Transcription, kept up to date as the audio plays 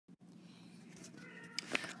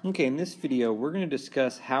Okay, in this video, we're going to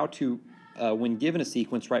discuss how to, when given a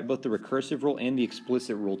sequence, write both the recursive rule and the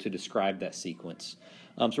explicit rule to describe that sequence.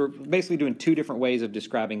 So we're basically doing two different ways of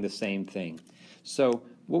describing the same thing. So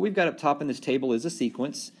what we've got up top in this table is a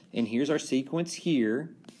sequence, and here's our sequence here.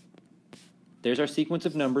 There's our sequence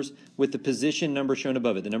of numbers with the position number shown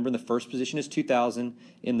above it. The number in the first position is 2,000,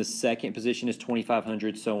 in the second position is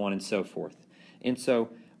 2,500, so on and so forth. And so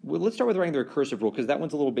let's start with writing the recursive rule because that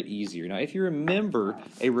one's a little bit easier. Now, if you remember,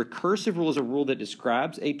 a recursive rule is a rule that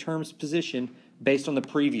describes a term's position based on the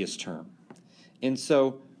previous term. And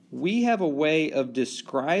so we have a way of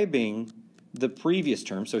describing the previous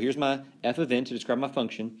term. So here's my f of n to describe my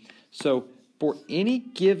function. So for any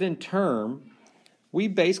given term, we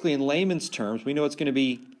basically, in layman's terms, we know it's going to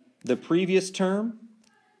be the previous term,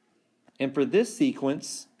 and for this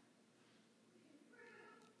sequence,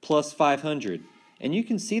 plus 500. And you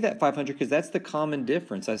can see that 500 because that's the common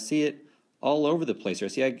difference. I see it all over the place here.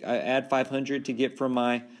 See, I add 500 to get from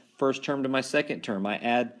my first term to my second term. I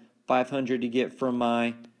add 500 to get from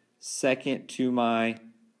my second to my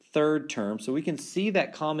third term. So we can see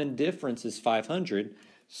that common difference is 500.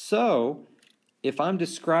 So if I'm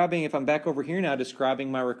back over here now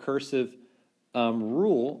describing my recursive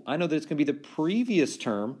rule, I know that it's going to be the previous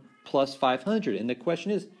term plus 500. And the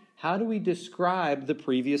question is, how do we describe the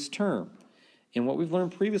previous term? And what we've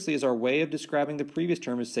learned previously is our way of describing the previous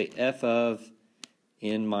term is say f of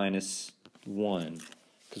n minus 1.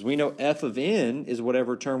 Because we know f of n is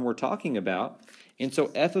whatever term we're talking about. And so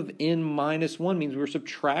f of n minus 1 means we're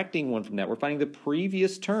subtracting 1 from that. We're finding the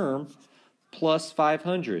previous term plus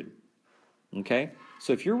 500. Okay?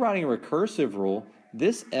 So if you're writing a recursive rule,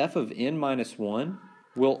 this f of n minus 1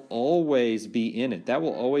 will always be in it. That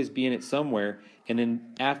will always be in it somewhere. And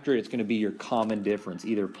then after it, it's going to be your common difference,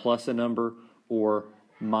 either plus a number or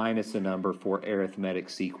minus a number for arithmetic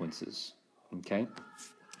sequences. Okay?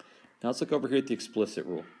 Now let's look over here at the explicit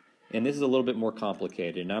rule. And this is a little bit more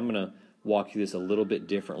complicated, and I'm going to walk you this a little bit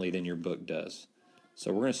differently than your book does.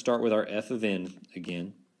 So we're going to start with our f of n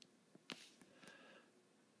again.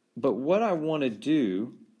 But what I want to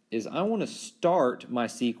do is I want to start my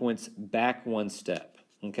sequence back one step.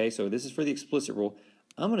 Okay, so this is for the explicit rule.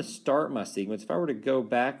 I'm going to start my sequence. If I were to go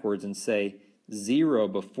backwards and say 0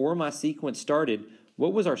 before my sequence started,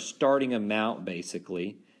 what was our starting amount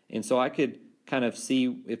basically? And so I could kind of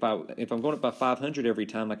see if I'm going up by 500 every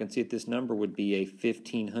time, I can see that this number would be a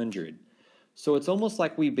 1500. So it's almost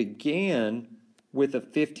like we began with a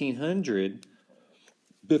 1500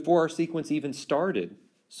 before our sequence even started.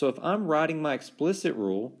 So if I'm writing my explicit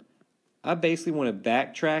rule, I basically want to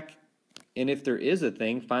backtrack, and if there is a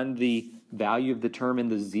thing, find the value of the term in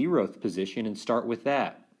the 0th position and start with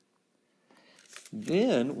that.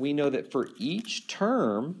 Then we know that for each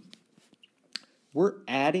term, we're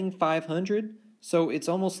adding 500. So it's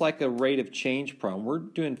almost like a rate of change problem. We're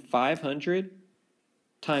doing 500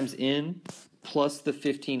 times n plus the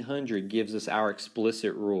 1500 gives us our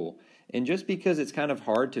explicit rule. And just because it's kind of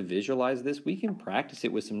hard to visualize this, we can practice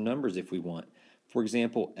it with some numbers if we want. For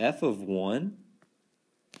example, f of 1,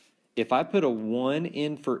 if I put a 1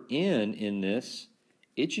 in for n in this,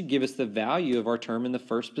 it should give us the value of our term in the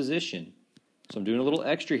first position. So I'm doing a little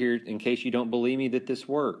extra here in case you don't believe me that this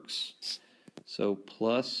works. So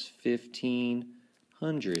plus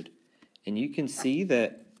 1500. And you can see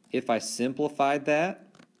that if I simplified that,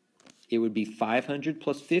 it would be 500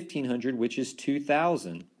 plus 1500, which is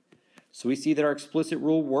 2000. So we see that our explicit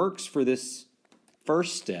rule works for this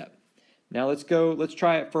first step. Now let's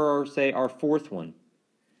try it for our fourth one.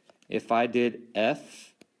 If I did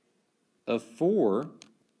f of 4,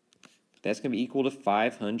 that's going to be equal to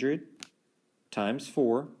 500 times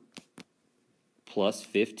 4 plus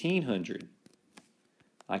 1500.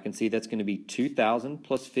 I can see that's going to be 2000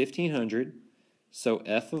 plus 1500. So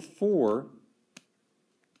f of 4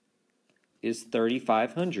 is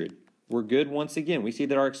 3500. We're good once again. We see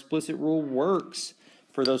that our explicit rule works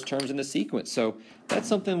for those terms in the sequence. So that's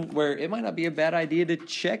something where it might not be a bad idea to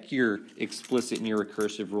check your explicit and your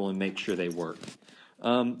recursive rule and make sure they work.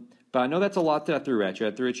 But I know that's a lot that I threw at you.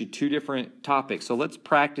 I threw at you two different topics. So let's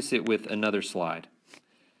practice it with another slide.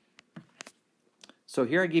 So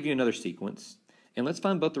here I give you another sequence. And let's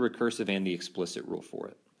find both the recursive and the explicit rule for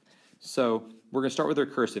it. So we're going to start with the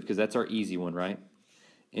recursive because that's our easy one, right?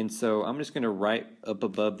 And so I'm just going to write up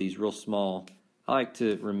above these real small. I like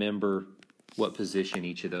to remember what position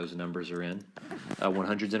each of those numbers are in.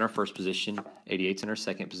 100's in our first position, 88's in our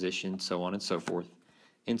second position, so on and so forth.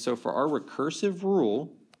 And so for our recursive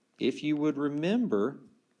rule, if you would remember,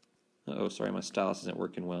 oh, sorry, my stylus isn't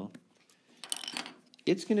working well.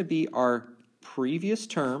 It's going to be our previous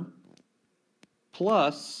term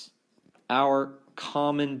plus our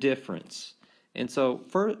common difference. And so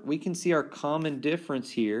first, we can see our common difference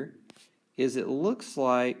here is it looks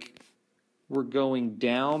like we're going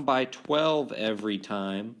down by 12 every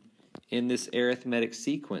time in this arithmetic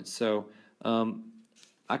sequence. So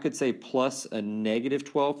I could say plus a negative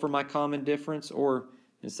 12 for my common difference, or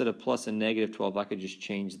instead of plus a negative 12, I could just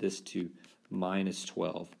change this to minus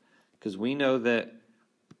 12. Because we know that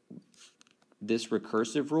this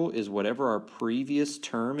recursive rule is whatever our previous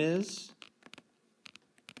term is,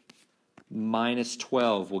 minus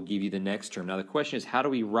 12 will give you the next term. Now the question is, how do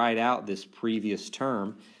we write out this previous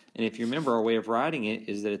term? And if you remember, our way of writing it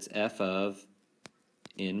is that it's f of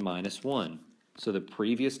n minus 1. So the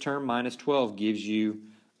previous term minus 12 gives you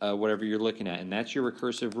whatever you're looking at, and that's your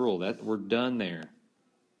recursive rule. We're done there.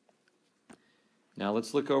 Now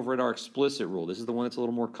let's look over at our explicit rule. This is the one that's a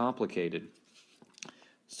little more complicated.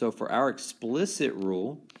 So for our explicit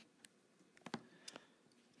rule,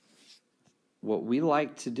 what we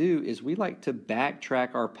like to do is we like to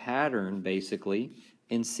backtrack our pattern basically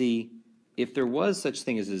and see if there was such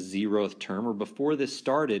thing as a 0th term, or before this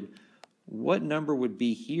started, what number would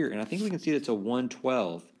be here? And I think we can see that's a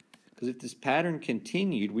 112. Because if this pattern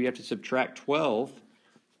continued, we have to subtract 12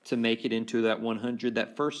 to make it into that 100,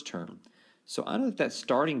 that first term. So I know that that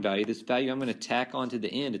starting value, this value I'm going to tack onto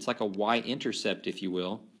the end, it's like a y-intercept, if you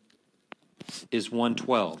will, is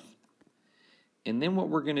 112. And then what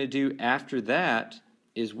we're going to do after that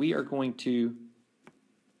is we are going to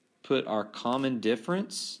put our common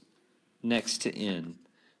difference next to n.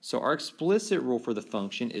 So our explicit rule for the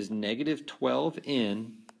function is negative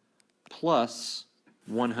 12n plus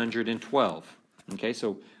 112. Okay,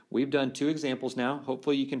 so we've done 2 examples now.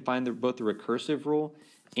 Hopefully you can find both the recursive rule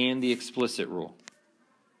and the explicit rule.